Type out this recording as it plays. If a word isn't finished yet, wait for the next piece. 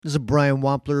This is Brian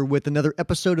Wampler with another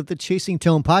episode of the Chasing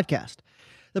Tone podcast.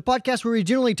 The podcast where we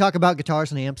generally talk about guitars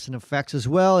and amps and effects, as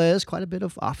well as quite a bit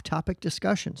of off-topic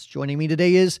discussions. Joining me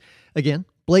today is, again,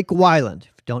 Blake Weiland.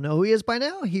 If you don't know who he is by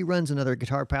now, he runs another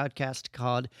guitar podcast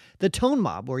called The Tone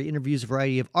Mob, where he interviews a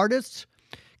variety of artists,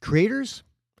 creators,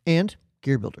 and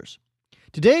gear builders.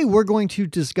 Today, we're going to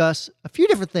discuss a few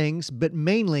different things, but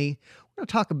mainly, we're going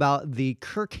to talk about the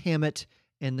Kirk Hammett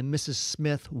and the Mrs.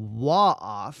 Smith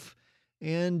wah-off.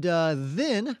 And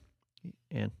then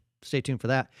stay tuned for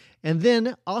that. And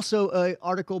then also an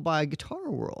article by Guitar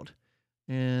World.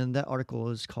 And that article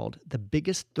is called The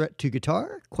Biggest Threat to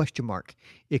Guitar? ?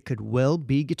 It could well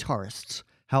be guitarists.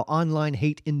 How online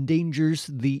hate endangers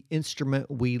the instrument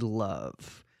we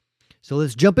love. So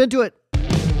let's jump into it.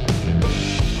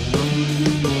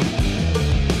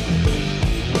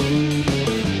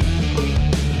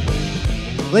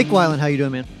 Blake Weiland, how you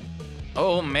doing, man?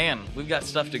 Oh man, we've got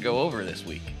stuff to go over this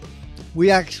week.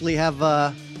 We actually have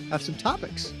some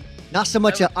topics. Not so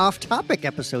much an off-topic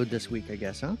episode this week, I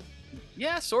guess, huh?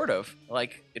 Yeah, sort of.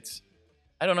 Like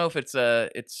I don't know if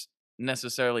it's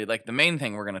necessarily like the main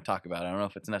thing we're going to talk about. I don't know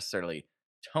if it's necessarily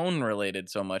tone related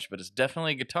so much, but it's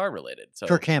definitely guitar related. So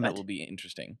Kirk Hammett. That will be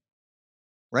interesting.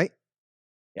 Right?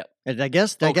 Yep. Did I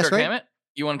guess Kirk right? Hammett?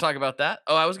 You want to talk about that?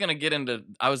 Oh, I was going to get into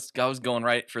I was going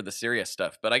right for the serious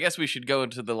stuff, but I guess we should go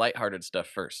into the lighthearted stuff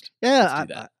first.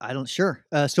 Yeah, I don't sure.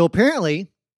 So apparently,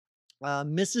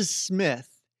 Mrs. Smith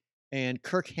and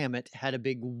Kirk Hammett had a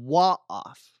big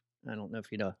wah-off. I don't know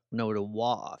if you know what a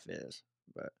wah-off is,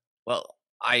 but Well,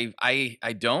 I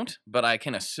don't, but I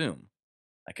can assume.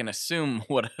 I can assume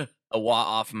what a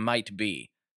wah-off might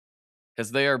be.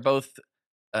 Because they are both,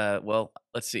 well,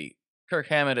 let's see. Kirk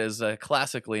Hammett is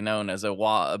classically known as a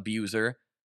wah abuser,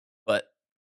 but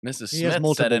Mrs.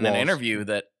 Smith said in an interview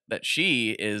that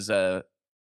she is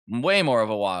way more of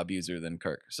a wah abuser than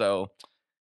Kirk. So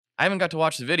I haven't got to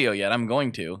watch the video yet. I'm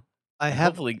going to.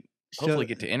 Hopefully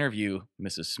get to interview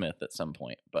Mrs. Smith at some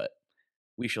point, but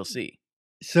we shall see.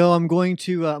 So I'm going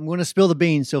to spill the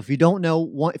beans. So if you don't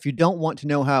want to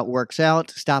know how it works out,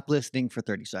 stop listening for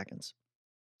 30 seconds.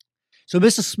 So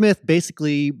Mrs. Smith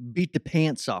basically beat the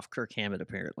pants off Kirk Hammett,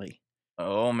 apparently.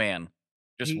 Oh man,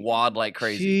 just wad like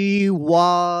crazy. She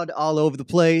wad all over the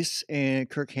place, and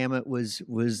Kirk Hammett was he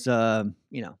was the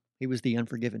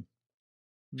unforgiven.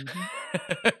 Mm-hmm.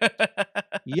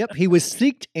 Yep, he was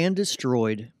seeked and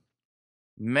destroyed.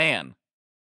 Man,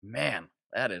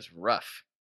 that is rough.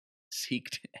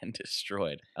 Seeked and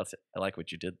destroyed. I like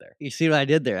what you did there. You see what I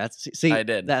did there? I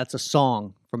did. That's a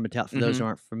song from Metallica. For those who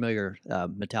aren't familiar,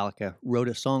 Metallica wrote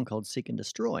a song called "Seek and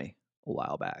Destroy" a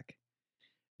while back.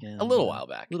 And, a little while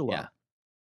back. A little while.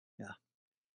 Yeah.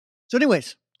 So,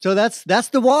 anyways, that's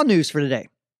the wah news for today.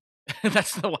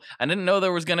 I didn't know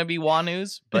there was going to be wah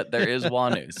news, but there is wah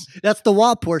news. That's the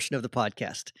wah portion of the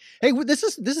podcast. Hey, this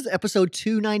is episode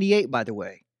 298, by the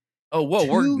way. Oh, whoa,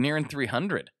 we're nearing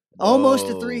 300. Almost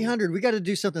to 300. We got to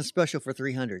do something special for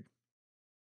 300.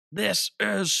 This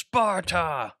is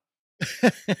Sparta.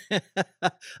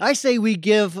 I say we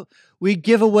give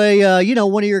away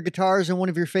one of your guitars and one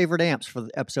of your favorite amps for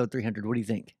episode 300. What do you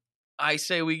think? I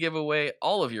say we give away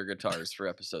all of your guitars for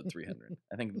episode 300.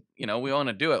 I think we want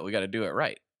to do it. We got to do it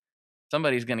right.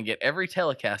 Somebody's going to get every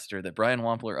Telecaster that Brian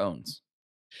Wampler owns.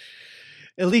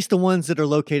 At least the ones that are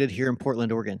located here in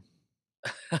Portland, Oregon.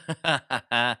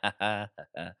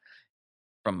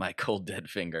 From my cold dead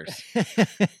fingers.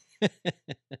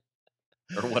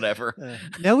 Or whatever.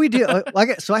 Now we do.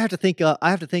 So I have to think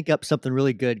up something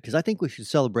really good, because I think we should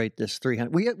celebrate this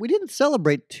 300. We didn't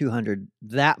celebrate 200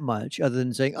 that much, other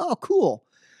than saying, "Oh, cool,"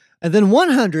 and then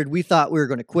 100 we thought we were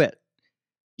going to quit.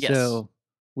 Yes. So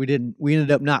we didn't. We ended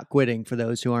up not quitting. For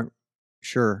those who aren't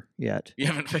sure yet, you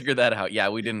haven't figured that out. Yeah,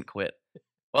 we didn't quit.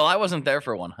 Well, I wasn't there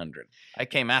for 100. I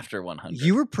came after 100.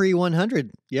 You were pre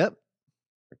 100. Yep.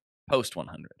 Post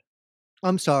 100.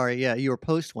 I'm sorry. Yeah, you were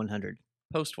post 100.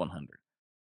 Post 100.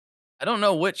 I don't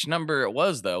know which number it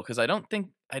was, though, because I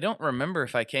don't remember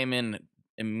if I came in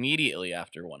immediately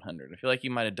after 100. I feel like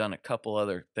you might have done a couple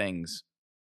other things.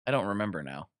 I don't remember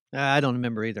now. I don't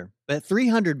remember either. But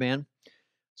 300, man.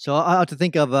 So I'll have to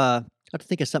think of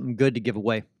something good to give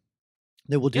away.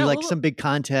 Then we'll do some big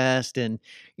contest and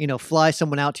fly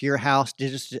someone out to your house to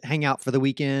just hang out for the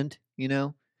weekend.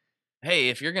 Hey,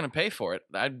 if you're going to pay for it,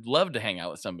 I'd love to hang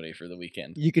out with somebody for the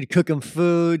weekend. You could cook them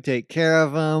food, take care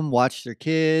of them, watch their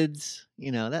kids,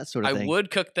 that sort of thing. I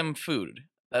would cook them food.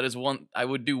 That is I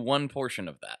would do one portion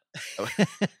of that.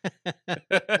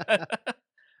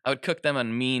 I would cook them a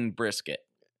mean brisket.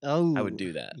 Oh, I would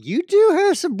do that. You do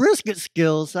have some brisket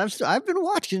skills. I've been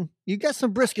watching. You got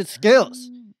some brisket skills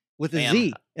with a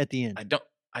Z at the end.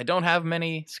 I don't have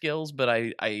many skills, but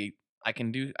I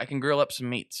can grill up some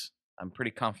meats. I'm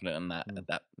pretty confident in that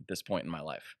at this point in my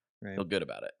life. Right. Feel good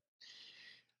about it.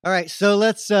 All right, so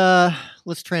let's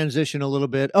transition a little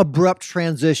bit. Abrupt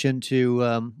transition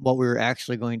to what we were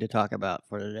actually going to talk about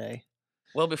for today.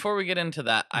 Well, before we get into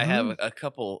that, I have a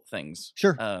couple things.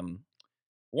 Sure.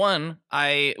 One,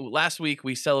 last week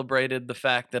we celebrated the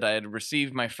fact that I had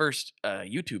received my first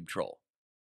YouTube troll,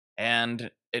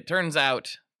 and it turns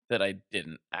out that I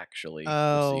didn't actually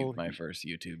receive my first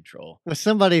YouTube troll. Was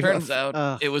somebody? Turns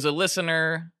out it was a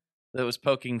listener that was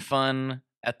poking fun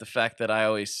at the fact that I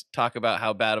always talk about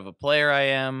how bad of a player I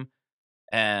am.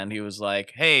 And he was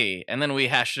like, hey, and then we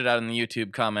hashed it out in the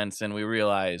YouTube comments and we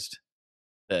realized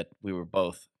that we were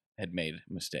both had made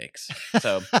mistakes.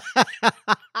 So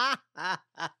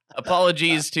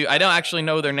apologies to, I don't actually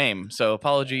know their name. So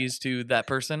apologies to that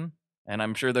person. And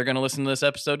I'm sure they're going to listen to this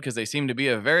episode because they seem to be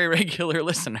a very regular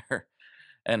listener.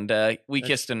 And we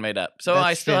kissed and made up. So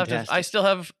I still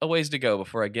have a ways to go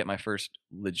before I get my first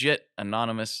legit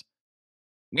anonymous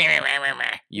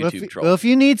YouTube troll. Well, if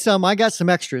you need some, I got some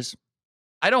extras.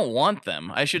 I don't want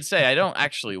them. I should say I don't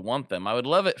actually want them. I would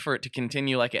love it for it to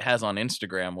continue like it has on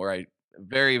Instagram, where I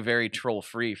very, very troll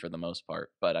free for the most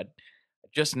part. But I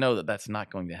just know that that's not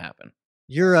going to happen.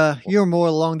 You're more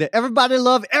along the everybody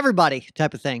love everybody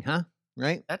type of thing, huh?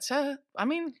 Right? That's I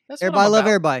mean, that's everybody love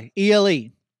everybody.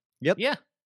 ELE. Yep. Yeah.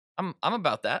 I'm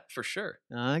about that for sure.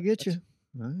 I get you.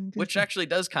 Which actually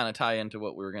does kind of tie into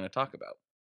what we were going to talk about.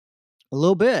 A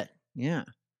little bit. Yeah.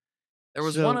 There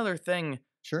was one other thing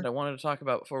that I wanted to talk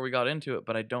about before we got into it,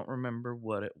 but I don't remember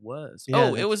what it was.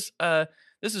 Yeah, it was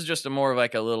this is just more of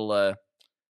like a little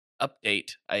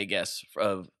update, I guess,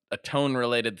 of a tone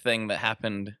related thing that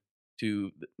happened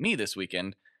to me this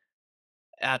weekend.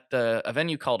 At a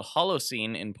venue called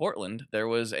Holocene in Portland, there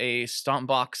was a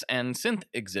Stompbox and synth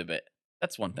exhibit.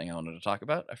 That's one thing I wanted to talk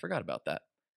about. I forgot about that.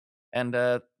 And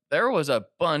there was a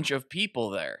bunch of people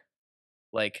there.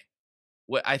 Like,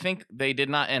 I think they did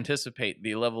not anticipate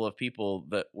the level of people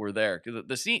that were there.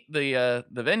 Because the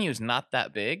venue is not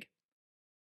that big.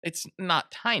 It's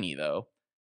not tiny though.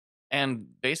 And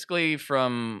basically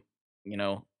from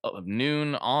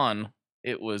noon on,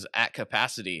 it was at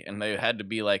capacity, and they had to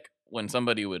be like, when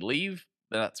somebody would leave,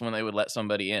 that's when they would let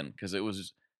somebody in, because it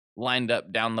was lined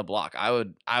up down the block. I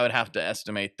would have to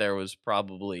estimate there was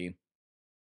probably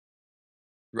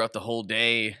throughout the whole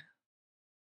day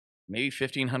maybe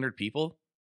 1,500 people,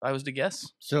 if I was to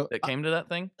guess, that came to that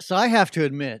thing. So I have to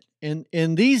admit,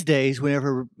 in these days,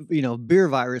 whenever beer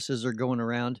viruses are going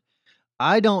around,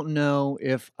 I don't know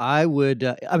if I would.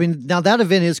 I mean, now that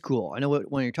event is cool. I know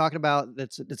when you're talking about.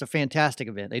 It's a fantastic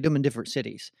event. They do them in different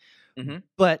cities. Mm-hmm.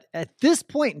 But at this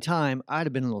point in time, I'd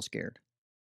have been a little scared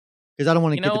because I don't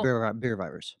want to get the beer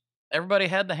virus. Everybody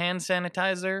had the hand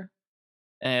sanitizer,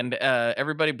 and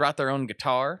everybody brought their own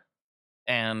guitar,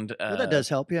 and that does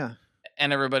help, yeah.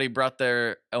 And everybody brought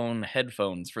their own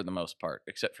headphones for the most part,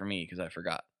 except for me because I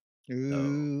forgot.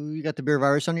 Ooh, you got the beer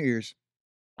virus on your ears.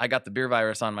 I got the beer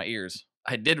virus on my ears.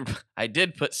 I did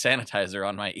put sanitizer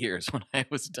on my ears when I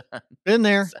was done. Been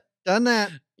there, done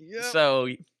that. Yep. So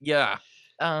yeah.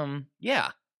 Yeah,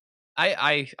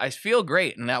 I feel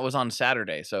great, and that was on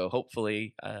Saturday, so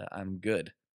hopefully I'm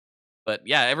good. But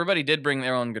yeah, everybody did bring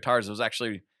their own guitars. It was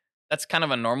actually, that's kind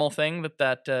of a normal thing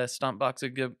that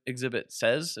Stompbox exhibit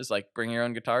says, is like, bring your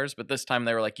own guitars. But this time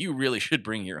they were like, you really should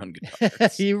bring your own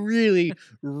guitars. You really,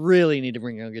 really need to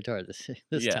bring your own guitar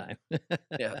this time.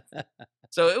 Yeah.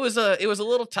 So it was a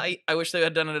little tight. I wish they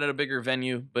had done it at a bigger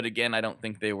venue, but again, I don't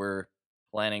think they were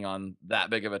planning on that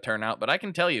big of a turnout. But I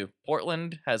can tell you,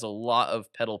 Portland has a lot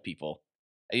of pedal people.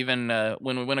 Even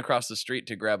when we went across the street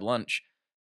to grab lunch,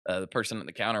 the person at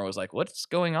the counter was like, what's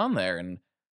going on there? And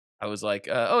I was like,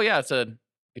 oh yeah, it's a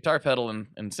guitar pedal and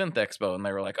synth expo. And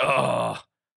they were like, oh,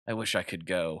 I wish I could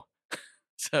go.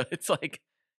 So it's like,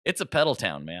 it's a pedal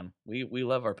town, man. We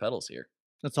love our pedals here.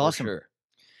 That's awesome. For sure.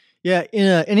 Yeah,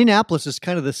 Indianapolis is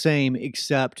kind of the same,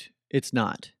 except it's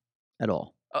not at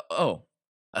all.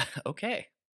 Okay.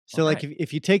 So like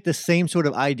if you take the same sort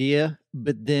of idea,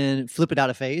 but then flip it out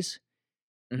a phase,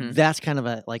 that's kind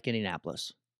of like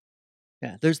Indianapolis.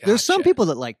 Yeah, there's some people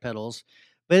that like pedals,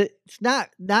 but it's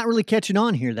not really catching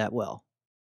on here that well.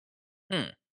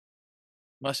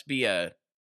 Must be I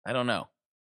don't know.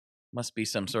 Must be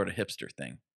some sort of hipster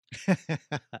thing.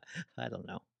 I don't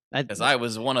know. Because I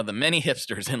was one of the many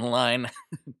hipsters in line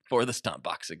for the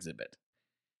Stompbox exhibit.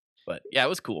 But yeah, it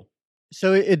was cool.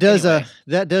 So it does. Anyway.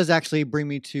 That does actually bring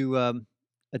me to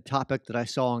a topic that I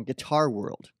saw on Guitar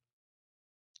World.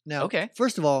 Now,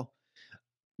 first of all,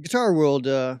 Guitar World,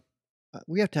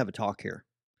 we have to have a talk here,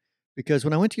 because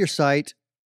when I went to your site,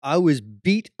 I was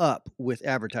beat up with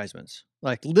advertisements,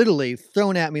 like literally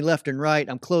thrown at me left and right.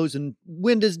 I'm closing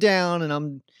windows down and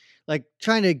I'm like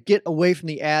trying to get away from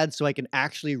the ads so I can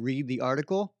actually read the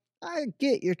article. I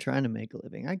get you're trying to make a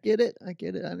living. I get it. I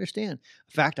get it. I understand.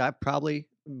 In fact, I probably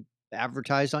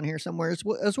advertised on here somewhere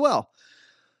as well.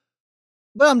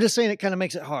 But I'm just saying it kind of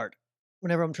makes it hard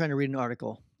whenever I'm trying to read an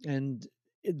article. And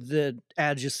the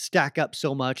ads just stack up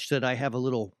so much that I have a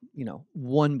little,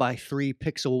 1 by 3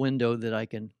 pixel window that I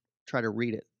can try to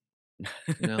read it.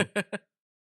 You know?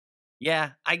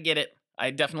 Yeah, I get it.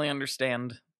 I definitely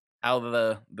understand how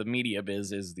the media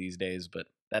biz is these days, but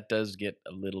that does get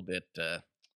a little bit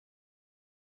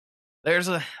there's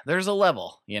a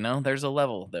level, there's a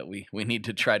level that we need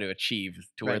to try to achieve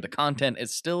to where Right. the content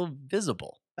is still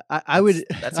visible. I would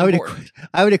That's I would important.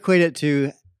 I would equate it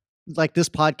to like this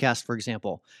podcast, for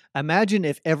example. Imagine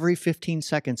if every 15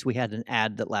 seconds we had an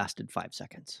ad that lasted 5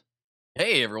 seconds.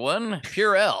 Hey everyone,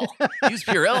 Purell. Use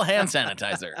Purell hand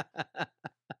sanitizer.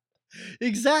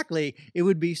 Exactly. It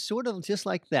would be sort of just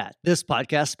like that. This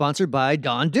podcast sponsored by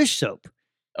Dawn Dish Soap.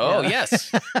 Oh, Yeah.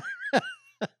 yes.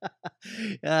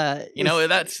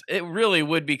 It really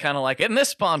would be kind of like, and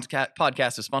this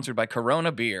podcast is sponsored by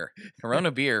Corona Beer.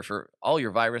 Corona Beer for all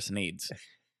your virus needs.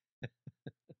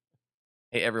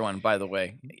 Hey, everyone, by the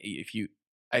way,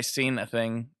 I seen a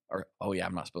thing,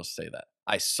 I'm not supposed to say that.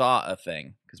 I saw a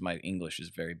thing, because my English is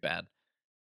very bad,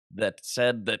 that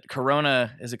said that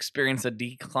Corona has experienced a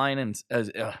decline in,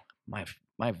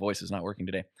 my voice is not working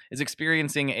today, is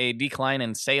experiencing a decline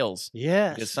in sales.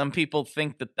 Yes. Because some people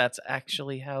think that that's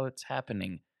actually how it's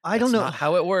happening. I don't know not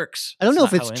how it works. I don't know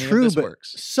if That's it's not how any of true, this but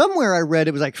works. somewhere I read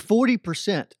it was like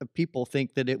 40% of people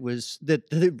think that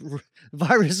the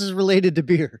virus is related to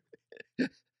beer.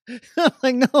 I'm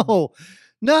like, no.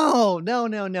 No.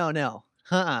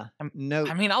 I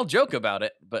mean, I'll joke about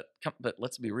it, but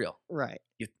let's be real. Right.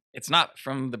 It's not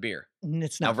from the beer.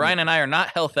 It's Now, not. Brian and I are not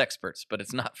health experts, but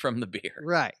it's not from the beer.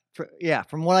 Right.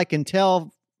 From what I can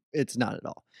tell, it's not at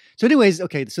all. So anyways,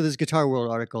 okay, so this Guitar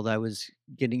World article that I was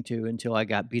getting to until I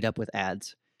got beat up with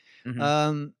ads.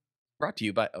 Mhm. Brought to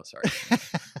you by, sorry.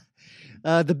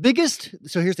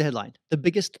 So here's the headline. The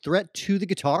biggest threat to the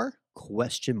guitar? ?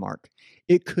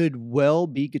 It could well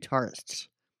be guitarists.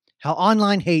 How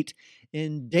online hate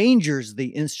endangers the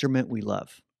instrument we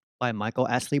love. By Michael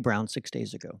Astley Brown 6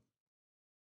 days ago.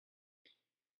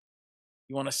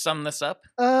 You want to sum this up?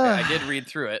 I did read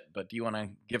through it, but do you want to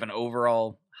give an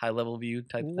overall high-level view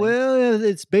type thing? Well,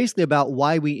 it's basically about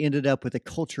why we ended up with a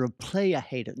culture of player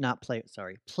haters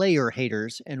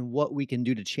and what we can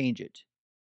do to change it.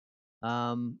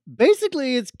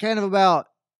 Basically, it's kind of about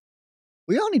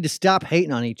we all need to stop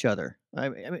hating on each other. I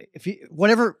mean,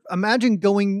 imagine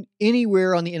going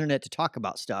anywhere on the internet to talk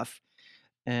about stuff,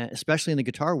 especially in the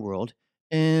guitar world,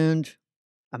 and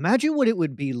imagine what it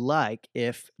would be like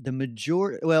if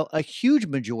a huge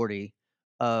majority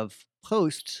of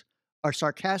posts are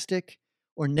sarcastic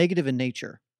or negative in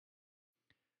nature,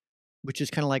 which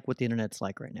is kind of like what the internet's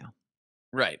like right now.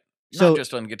 Right. So not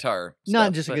just on guitar.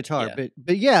 Not just a guitar, yeah.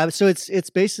 but yeah. So it's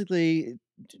basically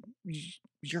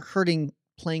you're hurting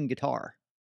playing guitar.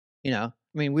 I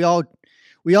mean, we all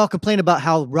complain about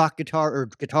how rock guitar or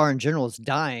guitar in general is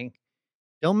dying.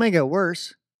 Don't make it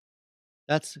worse.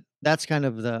 That's kind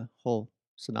of the whole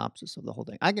synopsis of the whole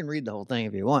thing. I can read the whole thing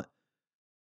if you want.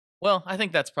 Well, I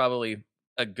think that's probably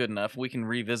good enough. We can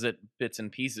revisit bits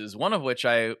and pieces. One of which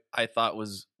I thought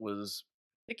was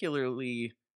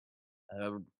particularly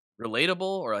relatable,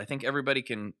 or I think everybody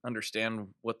can understand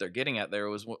what they're getting at. There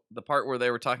was the part where they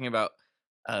were talking about.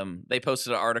 They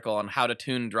posted an article on how to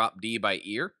tune drop D by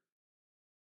ear,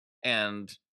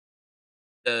 and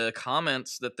the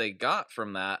comments that they got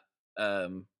from that,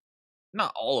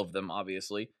 not all of them,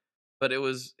 obviously, but it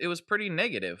was pretty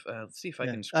negative. Let's see if I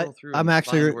can scroll through. I'm and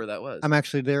actually find where that was. I'm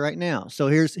actually there right now. So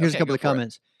here's a couple of go for it.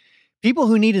 comments. People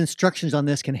who need instructions on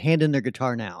this can hand in their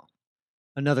guitar now.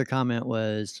 Another comment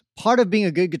was, part of being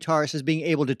a good guitarist is being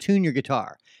able to tune your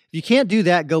guitar. If you can't do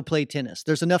that, go play tennis.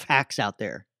 There's enough hacks out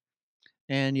there.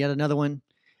 And yet another one.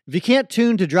 If you can't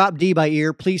tune to drop D by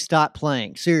ear, please stop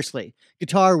playing. Seriously.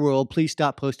 Guitar World, please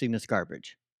stop posting this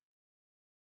garbage.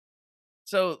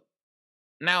 So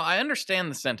now I understand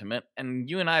the sentiment, and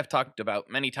you and I have talked about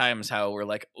many times how we're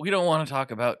like, we don't want to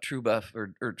talk about true buff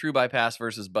or true bypass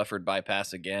versus buffered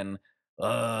bypass again,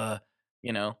 and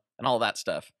all that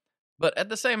stuff. But at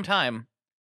the same time,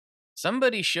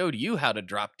 somebody showed you how to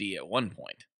drop D at one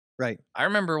point. Right. I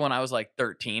remember when I was like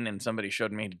 13 and somebody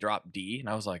showed me to drop D, and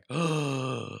I was like,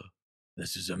 oh,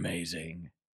 this is amazing.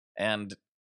 And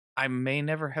I may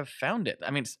never have found it.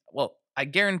 I mean, I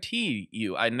guarantee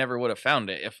you I never would have found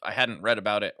it if I hadn't read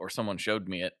about it or someone showed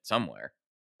me it somewhere.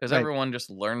 Because Right. everyone just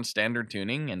learns standard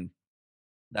tuning and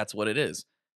that's what it is.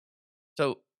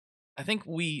 So I think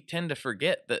we tend to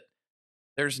forget that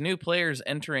there's new players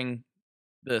entering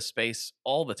the space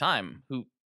all the time who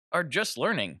are just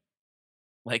learning.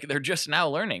 Like they're just now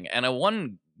learning. And a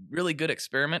one really good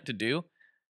experiment to do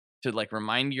to like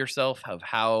remind yourself of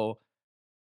how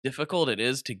difficult it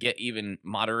is to get even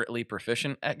moderately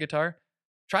proficient at guitar,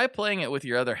 try playing it with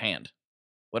your other hand.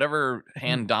 Whatever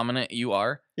hand dominant you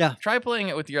are, Yeah. try playing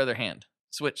it with your other hand.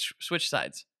 Switch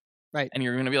sides. Right. And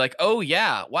you're going to be like, "Oh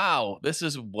yeah, wow, this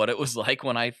is what it was like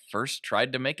when I first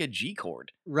tried to make a G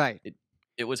chord." Right.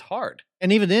 It was hard.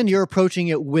 And even then you're approaching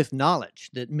it with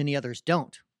knowledge that many others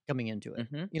don't coming into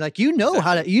it. Mhm. You're like, you know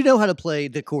how to play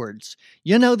the chords.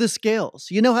 You know the scales.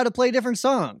 You know how to play different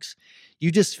songs.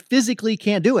 You just physically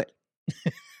can't do it.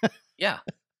 Yeah.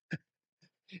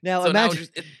 Now So imagine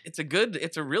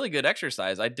it's a really good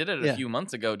exercise. I did it a few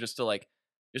months ago just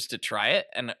to try it.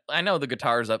 And I know the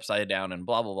guitar's upside down and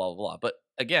blah, blah, blah, blah. But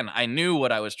again, I knew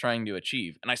what I was trying to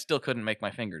achieve and I still couldn't make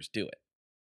my fingers do it.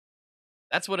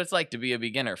 That's what it's like to be a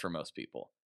beginner for most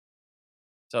people.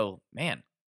 So, man,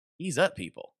 ease up,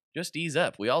 people. Just ease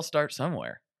up. We all start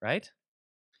somewhere, right?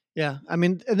 Yeah, I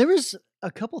mean, there was a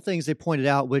couple things they pointed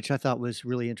out which I thought was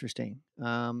really interesting.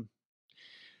 So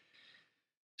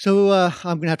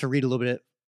I'm gonna have to read a little bit.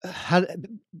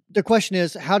 The question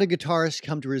is, how do guitarists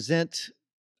come to resent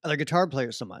other guitar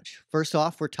players so much? First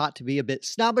off, we're taught to be a bit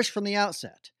snobbish from the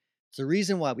outset. It's the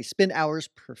reason why we spend hours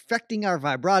perfecting our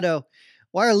vibrato,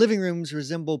 why our living rooms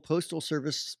resemble postal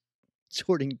service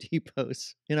sorting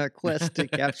depots in our quest to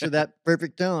capture that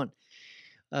perfect tone.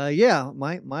 Yeah,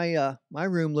 my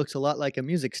room looks a lot like a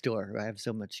music store. I have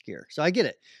so much gear, so I get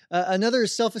it. Another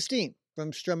is self-esteem,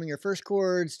 from strumming your first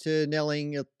chords to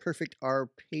nailing a perfect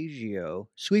arpeggio,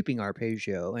 sweeping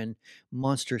arpeggio, and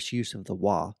monstrous use of the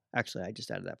wah. Actually, I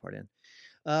just added that part in.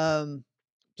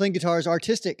 Playing guitar is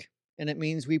artistic, and it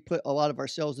means we put a lot of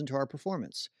ourselves into our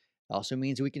performance. It also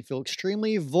means we can feel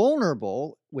extremely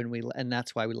vulnerable and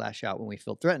that's why we lash out when we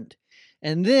feel threatened.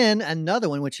 And then another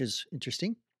one, which is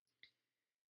interesting.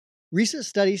 Recent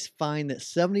studies find that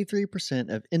 73%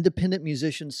 of independent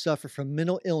musicians suffer from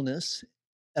mental illness.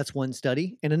 That's one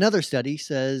study. And another study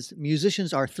says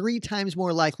musicians are 3 times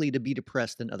more likely to be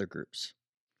depressed than other groups.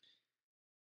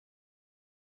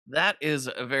 That is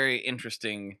a very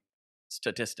interesting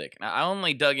statistic. Now, I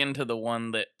only dug into the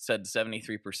one that said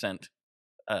 73%,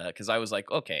 because I was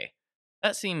like, okay,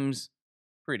 that seems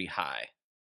pretty high.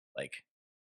 Like,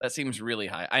 that seems really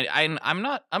high. I'm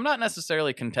not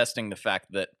necessarily contesting the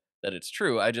fact that it's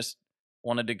true. I just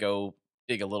wanted to go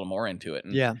dig a little more into it.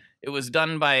 And Yeah. it was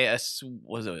done by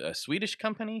was it a Swedish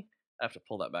company? I have to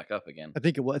pull that back up again. I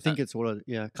think it was. I think it's what.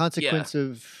 Consequence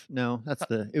of no. That's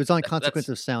it was on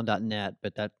consequenceofsound.net,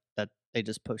 but that they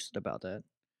just posted about that.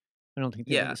 I don't think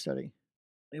they did a study.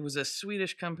 It was a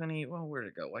Swedish company. Well, where'd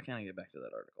it go? Why can't I get back to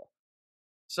that article?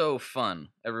 So fun.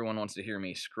 Everyone wants to hear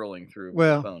me scrolling through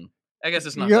my phone. I guess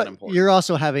it's not that important. You're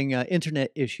also having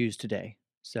internet issues today.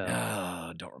 So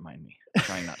don't remind me. I'm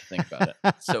trying not to think about it.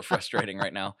 It's so frustrating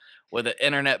right now. With an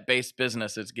internet-based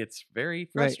business, it gets very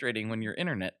frustrating when your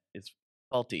internet is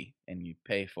faulty and you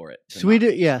pay for it.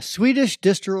 Swedish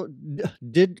distro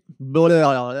did. Blah, blah,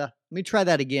 blah, blah. Let me try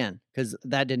that again because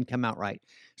that didn't come out right.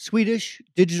 Swedish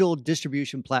digital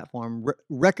distribution platform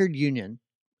Record Union,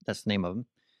 that's the name of them,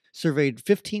 surveyed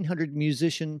 1,500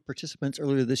 musician participants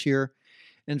earlier this year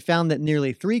and found that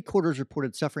nearly 3/4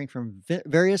 reported suffering from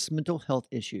various mental health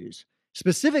issues,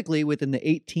 specifically within the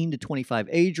 18 to 25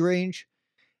 age range.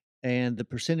 And the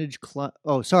percentage...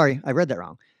 I read that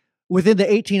wrong. Within the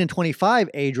 18 and 25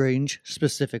 age range,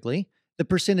 specifically, the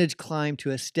percentage climbed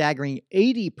to a staggering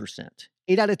 80%.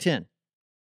 8 out of 10.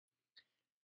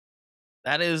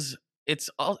 That is...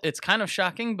 It's kind of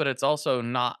shocking, but it's also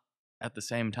not at the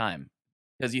same time.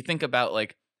 Because you think about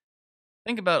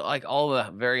all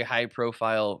the very high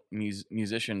profile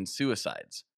musician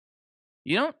suicides.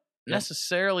 You don't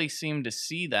necessarily seem to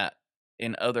see that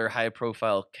in other high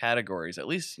profile categories, at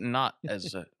least not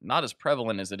as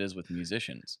prevalent as it is with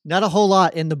musicians. Not a whole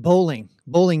lot in the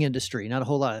bowling industry, not a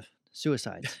whole lot of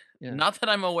suicides. Yeah. Not that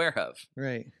I'm aware of.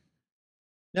 Right.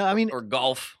 No, I mean, or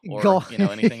golf or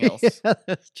anything else. Yeah,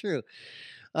 that's true.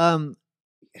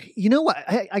 You know what?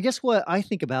 I guess what I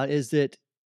think about is that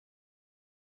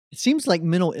it seems like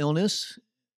mental illness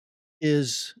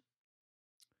is,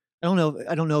 I don't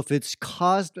know if it's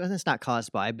caused, and it's not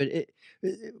caused by, but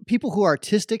people who are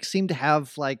artistic seem to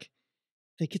have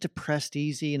they get depressed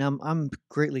easy, and I'm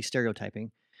greatly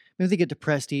stereotyping. Maybe they get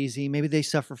depressed easy. Maybe they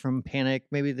suffer from panic.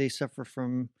 Maybe they suffer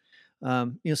from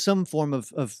some form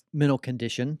of mental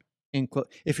condition. In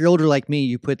quote, if you're older like me,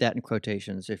 you put that in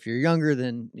quotations. If you're younger,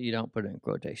 then you don't put it in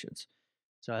quotations.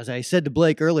 So as I said to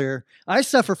Blake earlier, I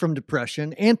suffer from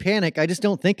depression and panic. I just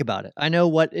don't think about it. I know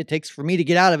what it takes for me to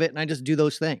get out of it, and I just do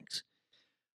those things.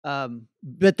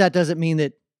 But that doesn't mean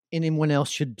that anyone else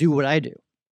should do what I do.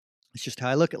 It's just how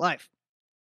I look at life.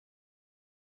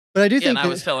 But I do Yeah, think and I that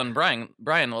was telling Brian,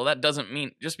 well, that doesn't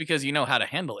mean just because you know how to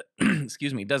handle it,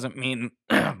 excuse me, doesn't mean,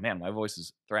 man, my voice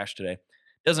is thrashed today.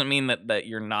 Doesn't mean that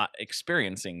you're not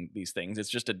experiencing these things. It's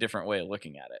just a different way of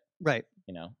looking at it, right.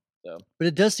 you know. So But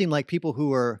it does seem like people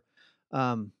who are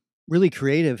really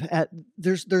creative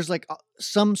there's like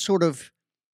some sort of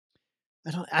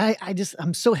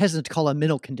I'm so hesitant to call it a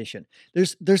mental condition.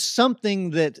 There's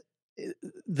something that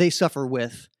they suffer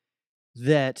with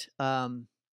that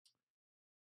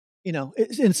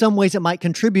in some ways it might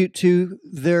contribute to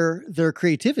their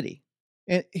creativity.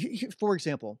 And for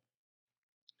example,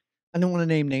 I don't want to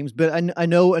name names, but I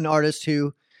know an artist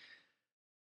who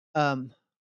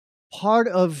part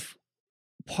of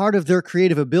their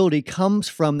creative ability comes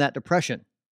from that depression.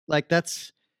 Like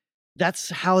that's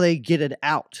how they get it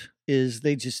out, is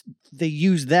they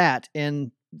use that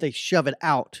and they shove it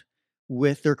out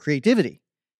with their creativity.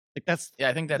 Like yeah,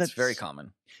 I think that's very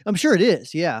common. I'm sure it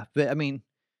is. Yeah. But I mean,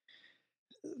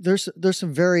 there's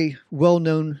some very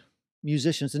well-known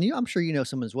musicians, and I'm sure you know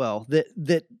some as well,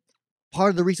 that part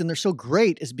of the reason they're so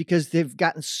great is because they've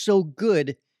gotten so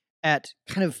good at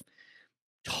kind of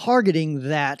targeting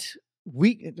that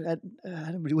would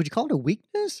you call it a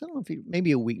weakness? I don't know if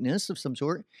maybe a weakness of some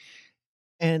sort.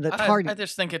 And the target. I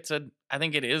just think I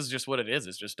think it is just what it is.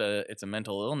 It's just it's a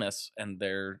mental illness, and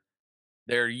they're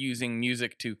using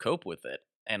music to cope with it.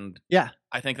 And yeah,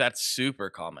 I think that's super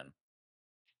common.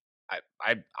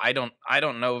 I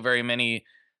don't know very many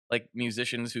like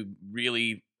musicians who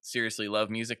really seriously love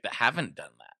music that haven't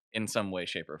done that in some way,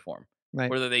 shape, or form. right.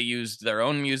 Whether they used their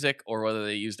own music or whether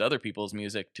they used other people's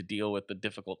music to deal with the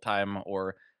difficult time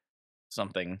or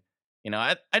something. You know,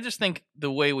 I just think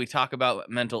the way we talk about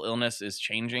mental illness is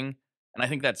changing, and I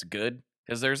think that's good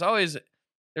because there's always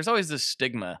this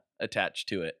stigma attached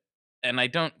to it, and I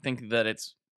don't think that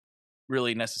it's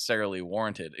really necessarily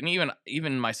warranted. And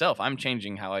even myself, I'm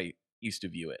changing how I used to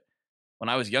view it. When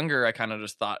I was younger, I kind of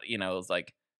just thought, it was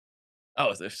like,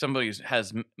 oh, if somebody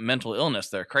has mental illness,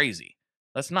 they're crazy.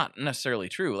 That's not necessarily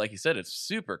true. Like you said, it's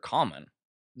super common.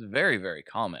 It's very, very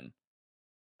common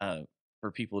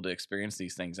for people to experience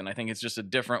these things. And I think it's just a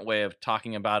different way of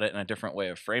talking about it and a different way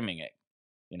of framing it,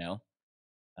 you know?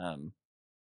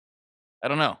 I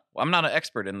don't know. I'm not an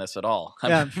expert in this at all.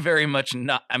 I'm very much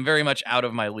out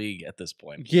of my league at this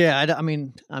point. Yeah, I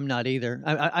mean, I'm not either.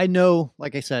 I know,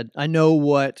 like I said, I know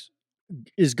what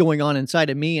is going on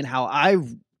inside of me and how I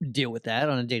deal with that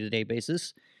on a day-to-day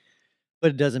basis.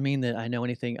 But it doesn't mean that I know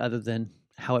anything other than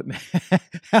how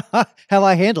how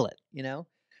I handle it,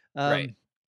 Right.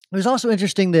 It was also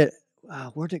interesting that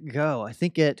where'd it go? I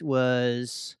think it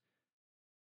was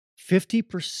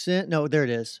 50%. No, there it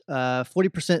is.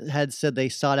 40% had said they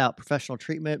sought out professional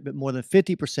treatment, but more than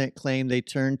 50% claimed they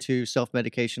turned to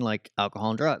self-medication like alcohol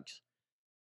and drugs.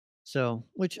 So,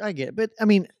 which I get, but I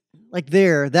mean, like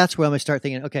that's where I'm gonna start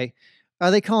thinking, okay,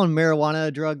 are they calling marijuana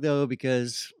a drug though?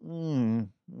 Because I don't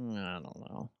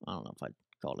know. I don't know if I'd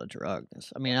call it a drug.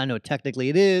 I mean, I know technically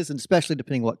it is, and especially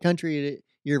depending what country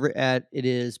you're at, it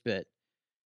is. But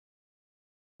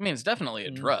I mean, it's definitely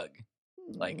a drug.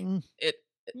 Like it.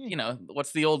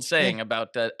 What's the old Yeah. saying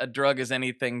about a drug is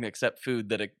anything except food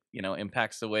that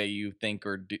impacts the way you think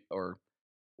or do or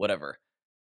whatever.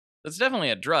 It's definitely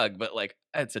a drug, but like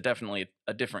it's definitely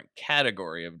a different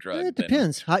category of drug. It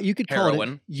depends. How you could call it.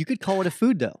 heroin. You could call it a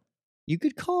food though. You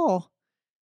could call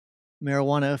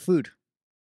marijuana a food.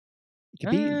 It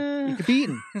could be eaten. It could be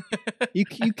eaten.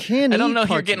 You can. I don't eat know if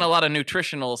you're parts getting of a it. lot of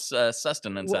nutritional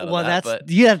sustenance out of that. That's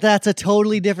But that's a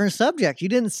totally different subject. You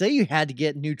didn't say you had to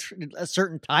get a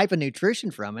certain type of nutrition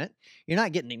from it. You're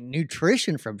not getting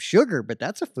nutrition from sugar, but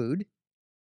that's a food.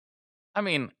 I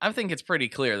mean, I think it's pretty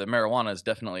clear that marijuana is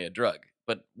definitely a drug.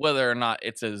 But whether or not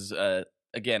it's as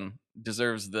again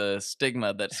deserves the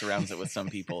stigma that surrounds it with some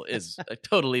people is a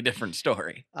totally different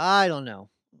story. I don't know.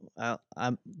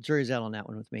 I'm jury's out on that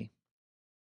one with me.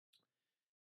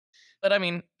 But I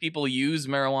mean, people use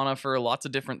marijuana for lots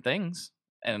of different things,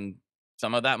 and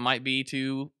some of that might be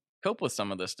to cope with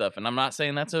some of this stuff. And I'm not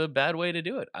saying that's a bad way to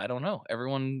do it. I don't know.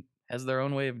 Everyone has their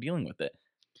own way of dealing with it.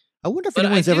 I wonder if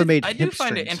anyone's ever made. I do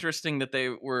find it interesting that they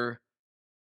were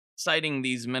citing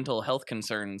these mental health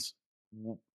concerns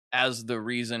as the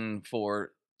reason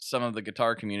for some of the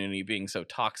guitar community being so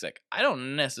toxic. I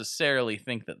don't necessarily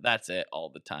think that that's it all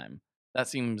the time. That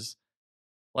seems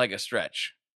like a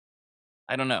stretch.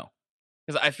 I don't know.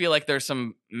 Because I feel like there's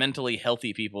some mentally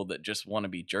healthy people that just want to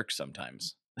be jerks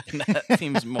sometimes. And that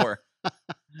seems more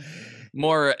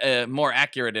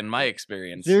accurate in my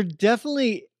experience. There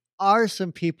definitely are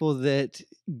some people that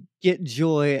get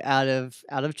joy out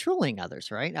of trolling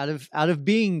others, right? Out of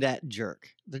being that jerk.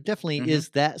 There definitely Mhm. is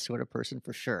that sort of person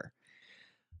for sure.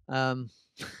 Um,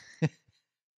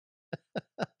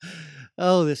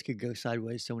 oh, this could go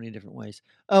sideways so many different ways.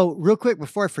 Oh, real quick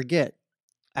before I forget,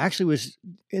 I actually was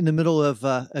in the middle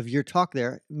of your talk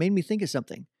there. It made me think of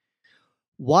something.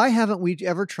 Why haven't we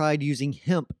ever tried using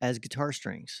hemp as guitar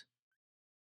strings?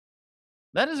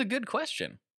 That is a good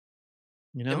question.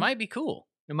 You It know, might be cool.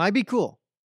 it might be cool.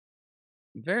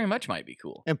 Very much might be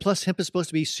cool. And plus, hemp is supposed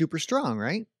to be super strong,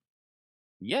 right?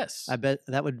 Yes. I bet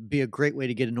that would be a great way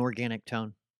to get an organic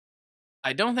tone.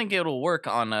 I don't think it'll work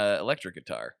on an electric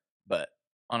guitar, but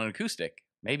on an acoustic,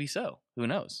 maybe so. Who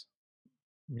knows?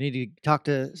 We need to talk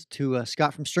to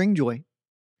Scott from Stringjoy.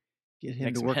 Get him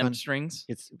Make to some work hemp on strings.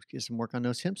 get some work on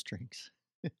those hemp strings.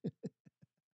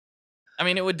 I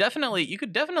mean, it would definitely you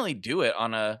could definitely do it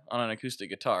on an acoustic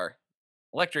guitar.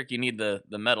 Electric, you need the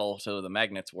metal so the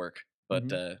magnets work, but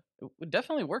Mhm. it would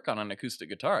definitely work on an acoustic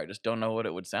guitar. I just don't know what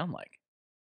it would sound like.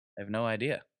 I have no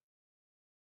idea.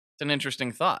 It's an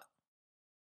interesting thought.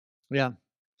 Yeah.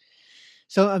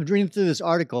 So I'm reading through this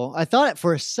article. I thought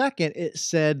for a second it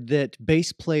said that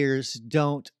bass players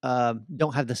don't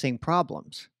have the same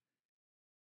problems,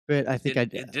 but I think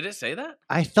Did it say that?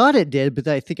 I thought it did, but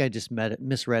I think I just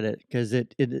misread it because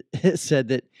it said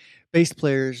that bass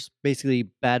players basically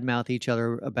badmouth each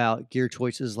other about gear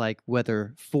choices, like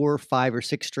whether 4, 5, or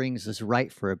 6 strings is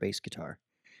right for a bass guitar.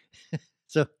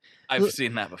 So I've li-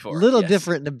 seen that before. little Yes.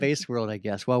 different in the bass world, I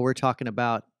guess. While we're talking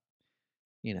about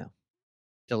you know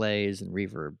delays and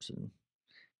reverbs and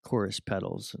chorus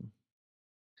pedals and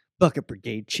bucket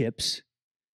brigade chips.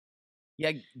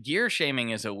 Yeah, gear shaming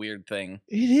is a weird thing.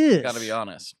 It is. Gotta be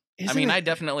honest. I Isn't mean, I it?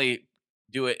 definitely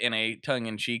do it in a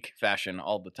tongue-in-cheek fashion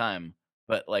all the time,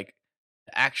 but like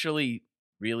to actually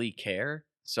really care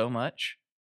so much.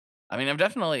 I mean, I've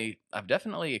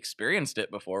definitely experienced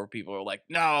it before. People are like,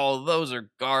 "No, those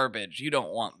are garbage. You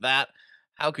don't want that.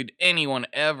 How could anyone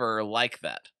ever like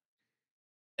that?"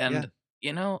 Yeah. And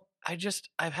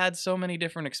I've had so many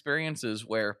different experiences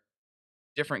where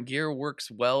different gear works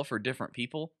well for different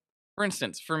people. For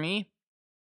instance, for me,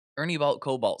 Ernie Balt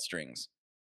Cobalt strings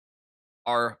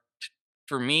are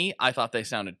for me, I thought they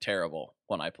sounded terrible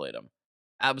when I played them.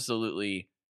 Absolutely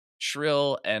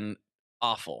shrill and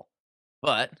awful.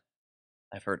 But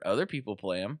I've heard other people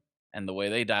play them and the way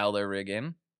they dial their rig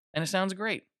in, and it sounds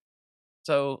great.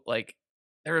 So, like,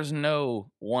 there is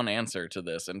no one answer to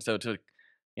this. And so,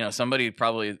 somebody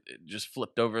probably just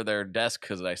flipped over their desk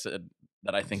because I said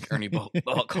that I think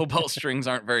Cobalt strings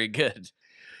aren't very good.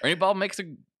 Ernie Ball makes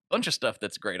a bunch of stuff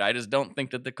that's great. I just don't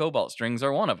think that the Cobalt strings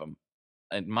are one of them.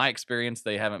 In my experience,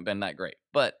 they haven't been that great.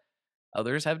 But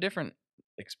others have different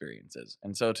experiences.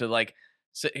 And so to like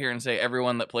sit here and say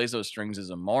everyone that plays those strings is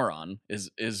a moron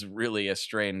is really a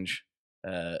strange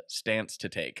stance to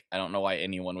take. I don't know why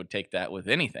anyone would take that with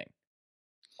anything.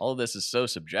 All of this is so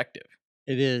subjective.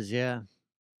 It is. Yeah.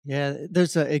 Yeah.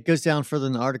 It goes down further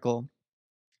in the article.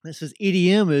 This says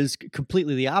EDM is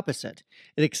completely the opposite.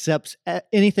 It accepts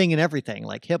anything and everything,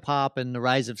 like hip hop and the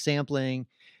rise of sampling.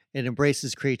 It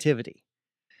embraces creativity.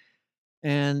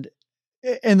 And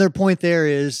their point there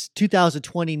is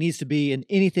 2020 needs to be an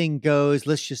anything goes.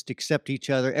 Let's just accept each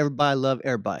other. Everybody love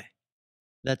everybody.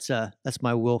 That's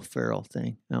my Will Ferrell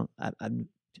thing. I'm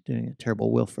doing a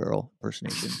terrible Will Ferrell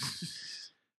impersonation,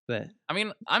 but I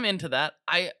mean, I'm into that.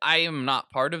 I am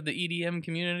not part of the EDM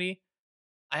community.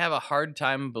 I have a hard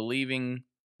time believing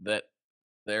that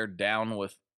they're down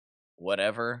with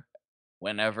whatever,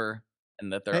 whenever,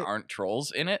 and that there hey, aren't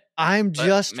trolls in it. I'm But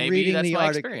just maybe reading that's the my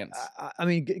article. experience. I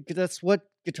mean, that's what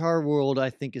Guitar World I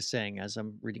think is saying as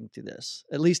I'm reading through this,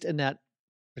 at least in that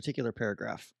particular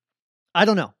paragraph. I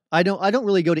don't know. I don't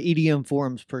really go to EDM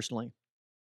forums personally.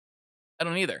 I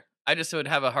don't either. I just would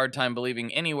have a hard time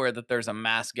believing anywhere that there's a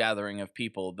mass gathering of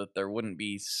people that there wouldn't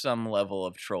be some level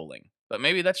of trolling. But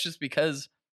maybe that's just because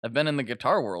I've been in the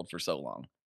guitar world for so long.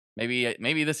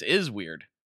 Maybe this is weird.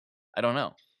 I don't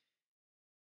know.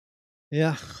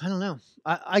 Yeah, I don't know.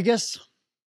 I guess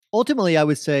ultimately I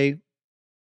would say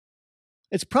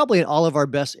it's probably in all of our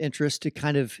best interest to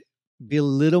kind of be a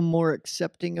little more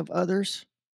accepting of others,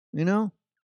 you know?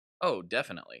 Oh,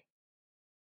 definitely.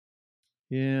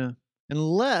 Yeah.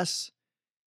 Unless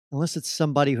it's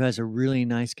somebody who has a really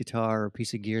nice guitar or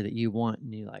piece of gear that you want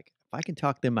and you like, if I can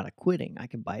talk them out of quitting, I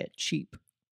can buy it cheap.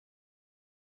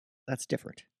 That's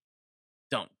different.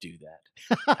 Don't do that.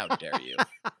 How dare you?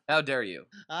 How dare you?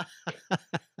 I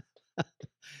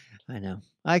know.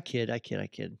 I kid.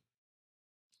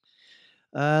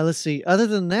 Let's see. Other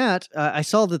than that, I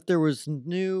saw that there was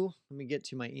new. Let me get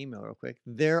to my email real quick.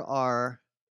 There are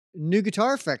new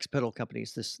guitar effects pedal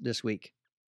companies this week.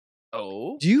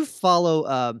 Oh, Do you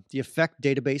follow the Effect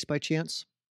database by chance?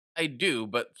 I do,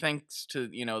 but thanks to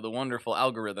the wonderful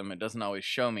algorithm, it doesn't always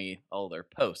show me all their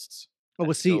posts. Oh, I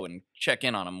well, have to go and check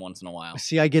in on them once in a while.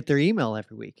 I get their email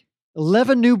every week.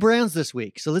 11 new brands this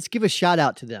week, so let's give a shout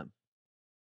out to them.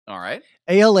 All right.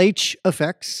 ALH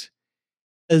Effects,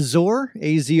 Azor,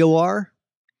 AZOR,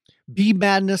 B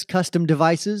Madness Custom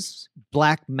Devices,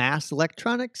 Black Mass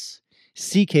Electronics,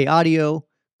 CK Audio,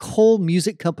 Cole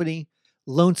Music Company,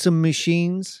 Lonesome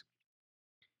Machines.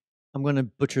 I'm going to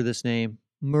butcher this name.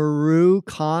 Miru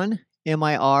Khan,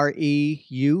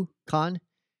 Mireu Khan.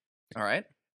 All right.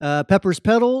 Pepper's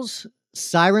Pedals,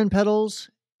 Siren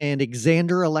Pedals, and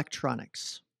Xander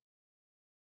Electronics.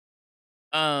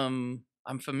 I'm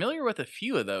familiar with a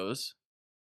few of those,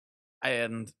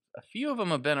 and a few of them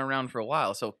have been around for a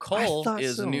while. So Cole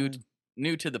is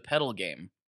new to the pedal game,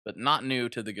 but not new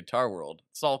to the guitar world.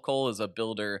 Saul Cole is a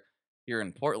builder here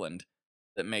in Portland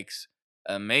that makes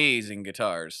amazing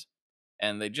guitars,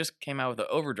 and they just came out with the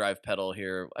overdrive pedal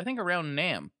here, I think around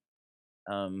NAMM.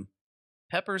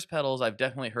 Pepper's Pedals I've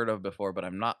definitely heard of before, but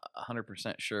I'm not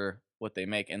 100% sure what they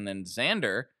make. And then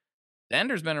Xander's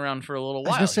been around for a little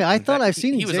while. I was going to say, I thought I've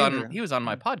seen Xander. He was on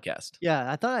my podcast.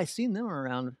 Yeah, I thought I'd seen them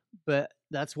around, but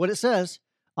that's what it says.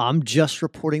 I'm just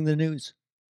reporting the news.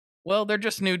 Well, they're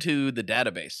just new to the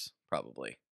database,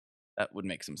 probably. That would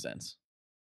make some sense.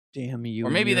 Damn you. Or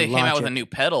maybe they came out with a new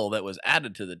pedal that was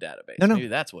added to the database. No. Maybe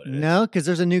that's what it is. No, because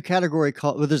there's a new category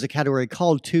there's a category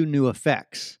called 2 new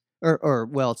effects.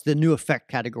 Well, it's the new effect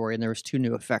category, and there was 2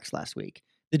 new effects last week.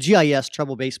 The GIS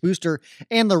treble bass booster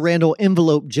and the Randall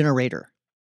envelope generator.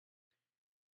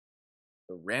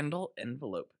 The Randall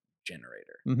envelope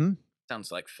generator. Mm-hmm.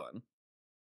 Sounds like fun.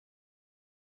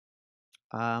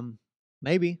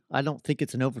 Maybe. I don't think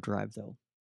it's an overdrive, though.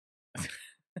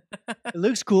 It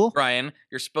looks cool. Brian,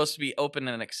 you're supposed to be open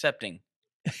and accepting.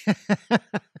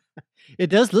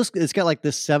 It does look, it's got like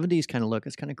this 70s kind of look.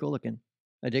 It's kind of cool looking.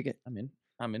 I dig it.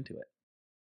 I'm into it.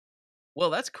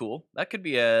 Well, that's cool. That could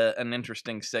be an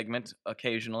interesting segment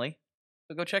occasionally.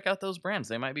 So go check out those brands.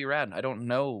 They might be rad. I don't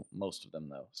know most of them,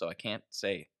 though, so I can't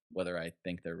say whether I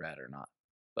think they're rad or not.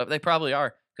 But they probably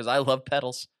are, because I love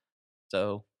pedals.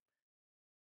 So,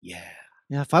 yeah.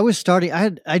 Yeah, if I was starting,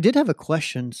 I did have a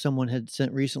question someone had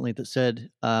sent recently that said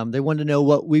they wanted to know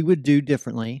what we would do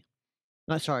differently.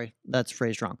 Sorry, that's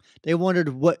phrased wrong. They wondered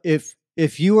what if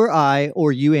you or I,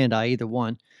 or you and I, either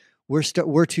one, were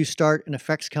to start an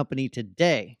effects company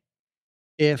today,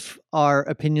 if our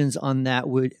opinions on that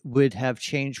would have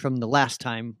changed from the last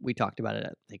time we talked about it,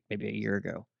 I think maybe a year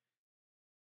ago.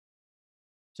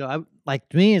 So to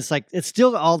me, it's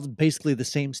still all basically the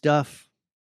same stuff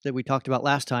that we talked about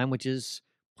last time, which is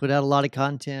put out a lot of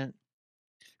content,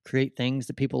 create things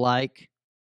that people like,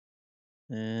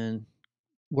 and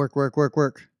work.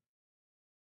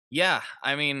 Yeah,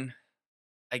 I mean,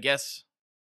 I guess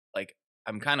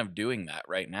I'm kind of doing that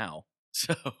right now.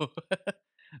 So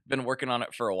been working on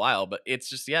it for a while, but it's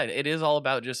just, it is all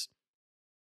about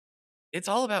it's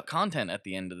all about content at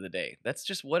the end of the day. That's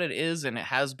just what it is, and it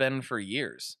has been for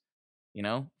years.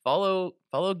 Follow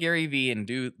Gary Vee and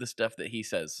do the stuff that he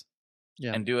says.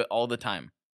 Yeah. And do it all the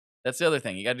time. That's the other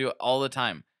thing. You got to do it all the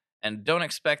time. And don't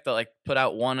expect to put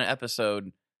out one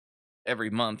episode every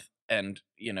month, and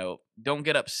don't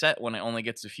get upset when it only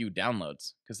gets a few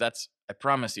downloads, because I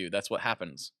promise you that's what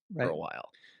happens for a while.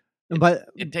 But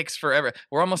it takes forever.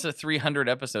 We're almost at 300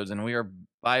 episodes, and we are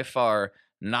by far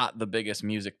not the biggest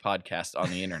music podcast on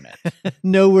the internet.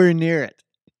 Nowhere near it.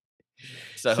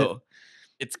 So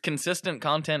it's consistent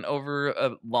content over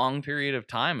a long period of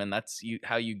time, and that's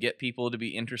how you get people to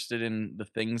be interested in the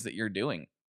things that you're doing.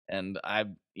 And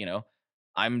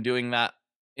I'm doing that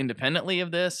independently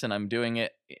of this, and I'm doing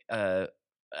it.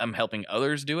 I'm helping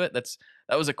others do it.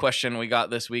 That was a question we got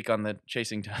this week on the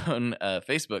Chasing Tone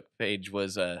Facebook page.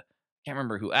 Was I can't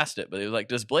remember who asked it, but it was like,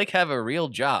 does Blake have a real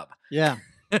job? Yeah.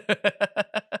 It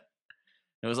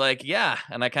was like, yeah,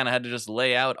 and I kind of had to just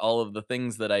lay out all of the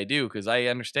things that I do, because I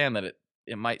understand that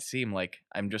it might seem like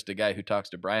I'm just a guy who talks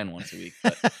to Brian once a week,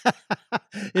 but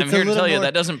I'm here to tell you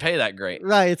that doesn't pay that great.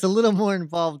 Right, it's a little more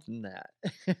involved than that.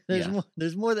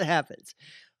 There's more that happens.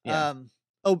 Yeah.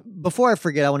 Before I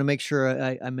forget, I want to make sure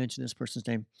I mention this person's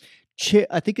name.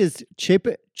 I think it's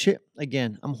Chepe.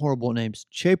 Again, I'm horrible at names.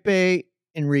 Chepe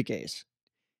Enriquez,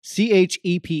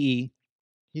 CHEPE.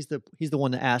 He's the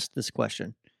one that asked this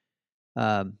question.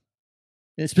 Um,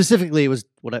 and specifically, it was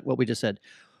what we just said.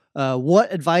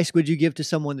 What advice would you give to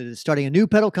someone that is starting a new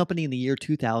pedal company in the year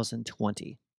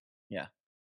 2020? Yeah.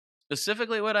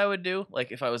 Specifically, what I would do,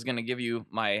 like if I was going to give you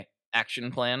my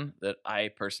action plan that I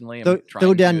personally am Throw trying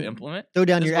to down implement, your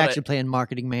this is what action plan,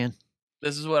 marketing man.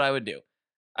 this is what I would do.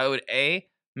 I would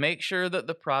make sure that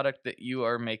the product that you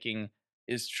are making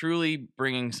is truly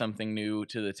bringing something new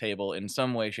to the table in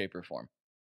some way, shape, or form.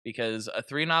 Because a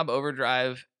 3-knob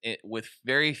overdrive, with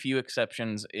very few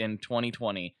exceptions in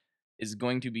 2020, is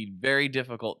going to be very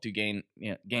difficult to gain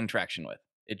traction with.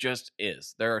 It just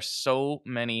is. There are so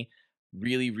many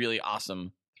really, really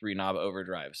awesome 3-knob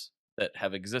overdrives that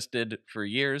have existed for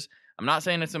years. I'm not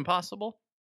saying it's impossible.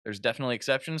 There's definitely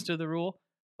exceptions to the rule,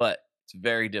 but it's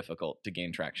very difficult to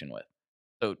gain traction with.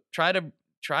 So try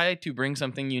to bring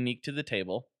something unique to the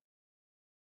table.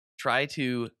 Try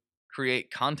to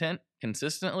create content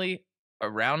consistently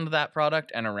around that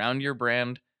product and around your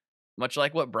brand, much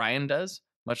like what Brian does,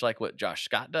 much like what Josh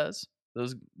Scott does.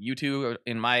 You two are,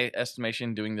 in my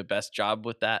estimation, doing the best job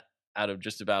with that out of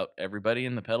just about everybody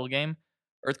in the pedal game.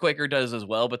 Earthquaker does as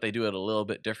well, but they do it a little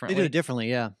bit They differently. do it differently,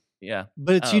 yeah. Yeah.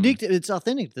 But it's unique. It's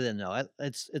authentic to them, though.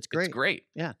 It's great. It's great.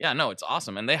 Yeah. Yeah, no, it's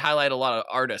awesome. And they highlight a lot of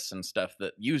artists and stuff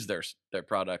that use their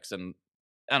products. And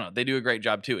I don't know, they do a great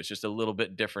job too. It's just a little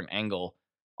bit different angle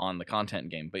on the content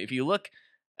game. But if you look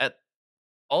at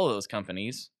all of those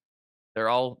companies, they're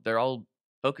all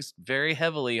focused very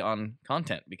heavily on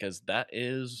content because that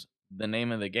is the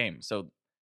name of the game. So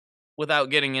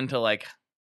without getting into like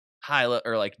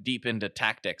or like deep into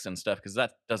tactics and stuff, because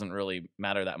that doesn't really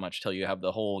matter that much till you have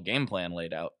the whole game plan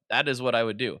laid out. That is what I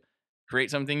would do.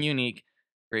 Create something unique,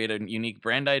 create a unique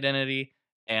brand identity,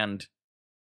 and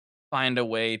find a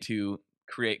way to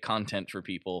create content for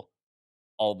people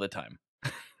all the time.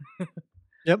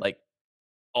 Yep. Like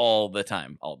all the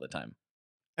time.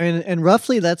 And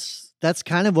roughly that's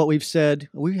kind of what we've said.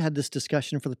 We've had this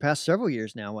discussion for the past several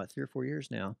years now, 3 or 4 years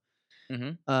now.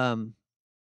 Mm-hmm.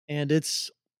 And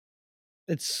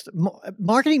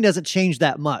marketing doesn't change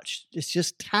that much. It's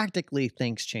just tactically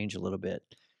things change a little bit.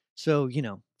 So,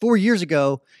 4 years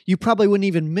ago, you probably wouldn't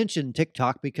even mention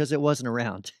TikTok because it wasn't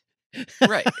around.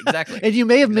 Right, exactly. And you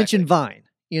may have mentioned Vine,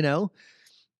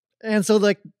 And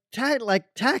so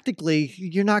tactically,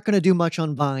 you're not going to do much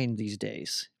on Vine these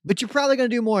days, but you're probably going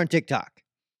to do more on TikTok.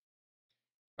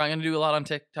 Probably going to do a lot on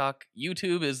TikTok.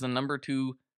 YouTube is the number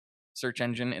 2 search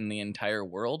engine in the entire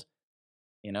world.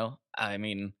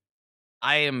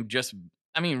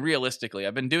 Realistically,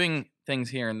 I've been doing things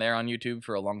here and there on YouTube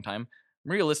for a long time.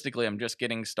 Realistically, I'm just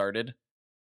getting started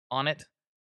on it.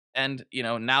 And,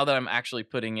 now that I'm actually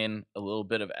putting in a little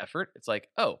bit of effort, it's like,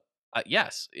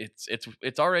 yes,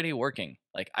 it's already working.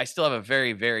 Like, I still have a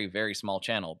very, very, very small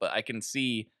channel, but I can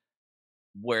see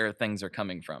where things are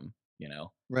coming from,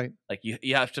 Right. Like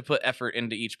you have to put effort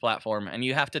into each platform, and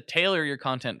you have to tailor your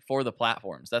content for the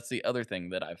platforms. That's the other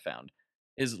thing that I've found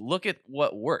is look at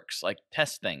what works, like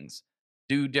test things,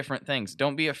 do different things.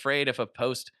 Don't be afraid if a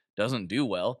post doesn't do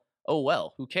well. Oh,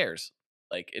 well, who cares?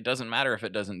 Like, it doesn't matter if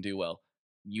it doesn't do well.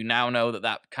 You now know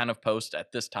that kind of post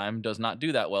at this time does not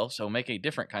do that well, so make a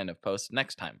different kind of post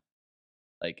next time.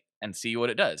 Like, and see what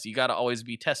it does. You got to always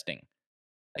be testing.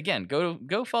 Again,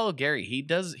 go follow Gary. He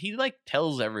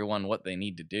tells everyone what they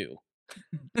need to do.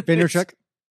 Vaynerchuk?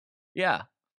 Yeah.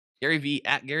 Gary V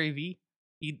at Gary V.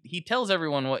 He tells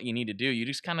everyone what you need to do. You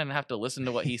just kind of have to listen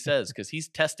to what he says because he's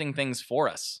testing things for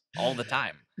us all the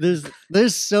time.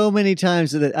 There's so many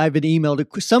times that I've been emailed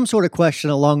some sort of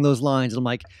question along those lines. I'm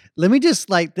like, let me just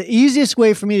the easiest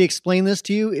way for me to explain this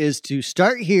to you is to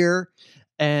start here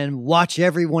and watch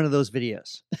every one of those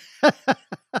videos.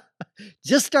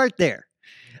 Just start there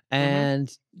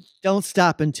and don't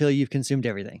stop until you've consumed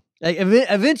everything. Like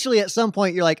eventually at some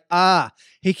point you're like,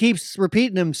 he keeps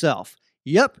repeating himself.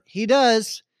 Yep, he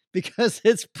does, because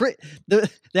it's the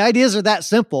ideas are that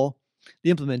simple.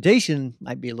 The implementation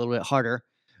might be a little bit harder,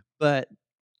 but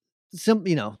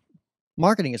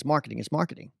marketing is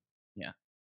marketing. Yeah.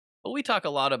 But we talk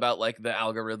a lot about like the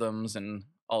algorithms and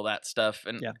all that stuff,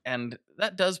 and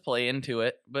that does play into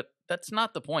it, but that's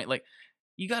not the point. Like,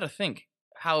 you got to think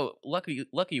how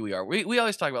lucky we are. We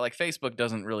always talk about like Facebook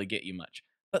doesn't really get you much,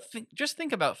 but just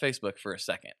think about Facebook for a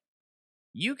second.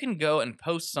 You can go and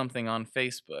post something on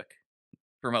Facebook,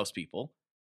 for most people,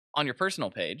 on your personal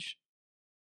page,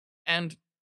 and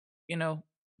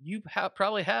you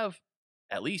probably have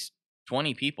at least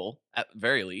 20 people, at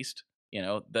very least,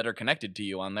 that are connected to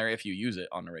you on there if you use it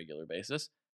on a regular basis.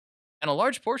 And a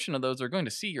large portion of those are going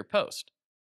to see your post.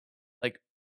 Like,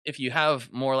 if you have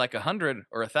more like 100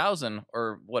 or 1,000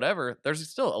 or whatever, there's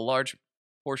still a large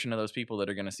portion of those people that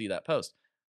are going to see that post.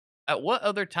 at what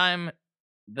other time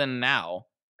than now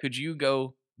could you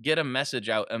go get a message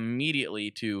out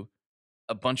immediately to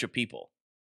a bunch of people?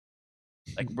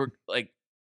 Like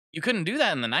you couldn't do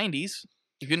that in the 90s.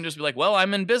 You couldn't just be like, well,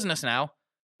 I'm in business now.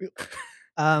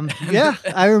 Yeah,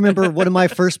 I remember one of my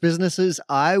first businesses.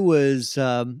 I was,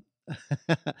 I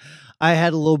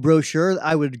had a little brochure.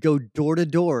 I would go door to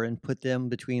door and put them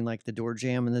between like the door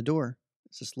jamb and the door.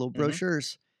 It's just little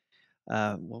brochures.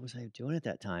 What was I doing at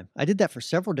that time? I did that for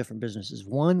several different businesses.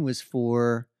 One was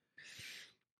for,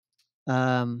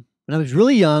 when I was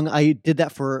really young, I did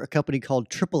that for a company called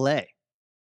AAA,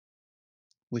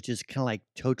 which is kind of like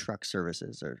tow truck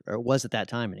services, or it was at that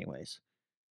time anyways.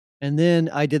 And then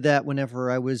I did that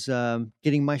whenever I was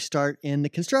getting my start in the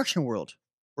construction world,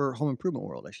 or home improvement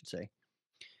world, I should say.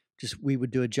 Just we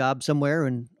would do a job somewhere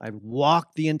and I'd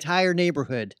walk the entire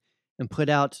neighborhood and put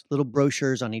out little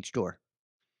brochures on each door.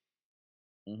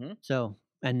 Mm-hmm. So,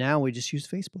 and now we just use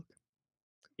Facebook.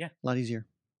 Yeah. A lot easier.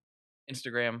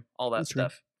 Instagram, all that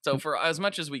stuff. So for as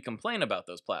much as we complain about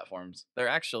those platforms, they're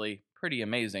actually pretty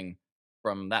amazing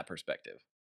from that perspective.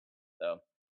 So,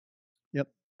 yep.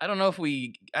 I don't know.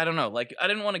 Like, I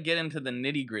didn't want to get into the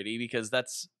nitty gritty because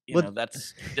that's,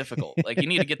 that's difficult. Like, you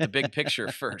need to get the big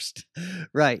picture first.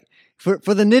 Right. For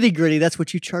the nitty gritty, that's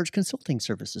what you charge consulting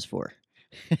services for.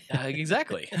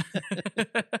 Exactly.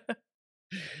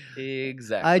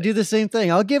 Exactly. I do the same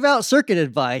thing. I'll give out circuit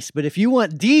advice, but if you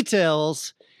want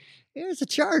details, there's a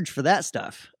charge for that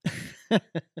stuff.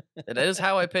 It is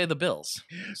how I pay the bills.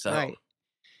 So right.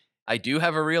 I do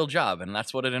have a real job, and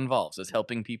that's what it involves, is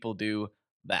helping people do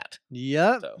that.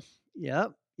 Yep. So.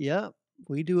 Yep.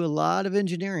 We do a lot of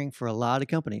engineering for a lot of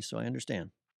companies, so I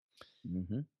understand.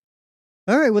 Mm-hmm.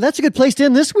 All right. Well, that's a good place to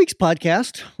end this week's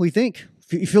podcast. We think.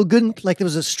 You feel good? Like there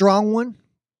was a strong one?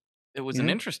 It was an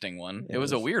interesting one. It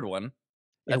was a weird one.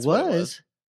 That's it was.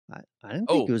 I didn't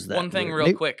think it was that. One thing weird.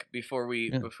 real quick before we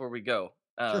go.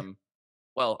 Sure.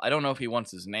 Well, I don't know if he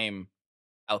wants his name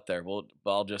out there. But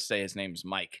I'll just say his name's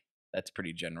Mike. That's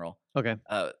pretty general. Okay.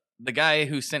 The guy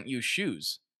who sent you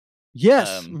shoes.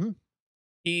 Yes.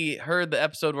 He heard the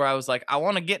episode where I was like, I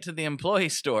want to get to the employee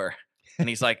store. And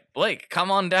he's like, Blake,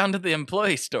 come on down to the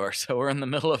employee store. So we're in the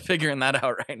middle of figuring that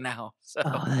out right now. So,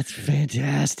 oh, that's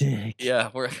fantastic. Yeah,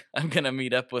 I'm going to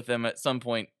meet up with him at some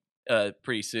point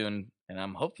pretty soon. And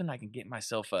I'm hoping I can get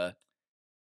myself a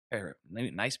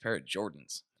nice pair of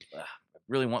Jordans. I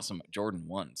really want some Jordan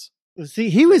 1s. See,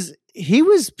 he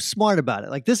was smart about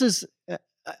it. Like this is,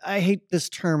 I hate this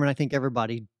term and I think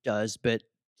everybody does, but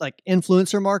like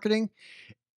influencer marketing.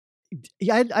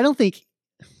 Yeah, I don't think,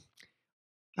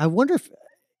 I wonder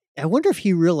if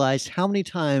he realized how many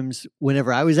times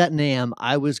whenever I was at NAMM,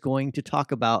 I was going to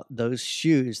talk about those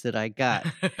shoes that I got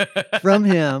from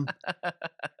him.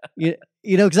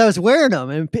 Because I was wearing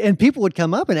them and people would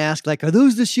come up and ask like, are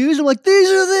those the shoes? I'm like, these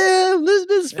are them. This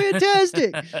is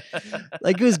fantastic.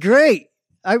 Like it was great.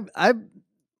 I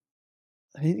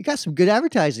mean, you got some good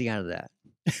advertising out of that.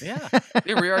 Yeah.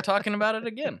 Here we are talking about it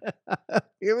again.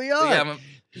 Here we are. So yeah, I'm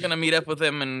going to meet up with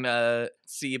him and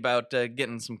see about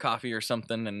getting some coffee or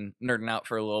something and nerding out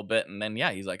for a little bit. And then,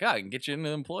 yeah, he's like, I can get you into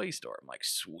the employee store. I'm like,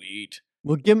 sweet.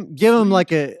 Well, give him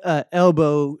like an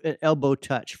elbow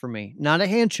touch for me. Not a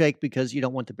handshake because you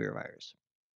don't want the beer virus.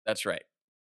 That's right.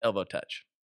 Elbow touch.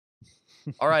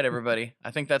 All right, everybody. I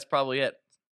think that's probably it.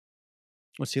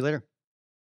 We'll see you later.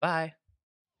 Bye.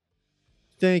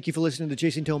 Thank you for listening to the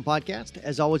Chasing Tone podcast.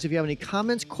 As always, if you have any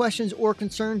comments, questions, or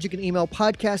concerns, you can email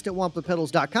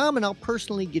podcast@wamplerpedals.com and I'll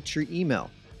personally get your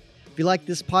email. If you like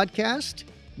this podcast,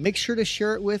 make sure to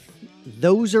share it with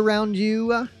those around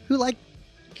you who like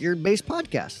gear-based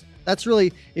podcasts. That's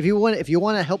really, if you want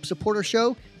to help support our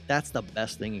show, that's the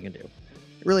best thing you can do.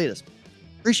 It really is.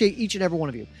 Appreciate each and every one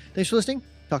of you. Thanks for listening.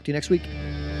 Talk to you next week.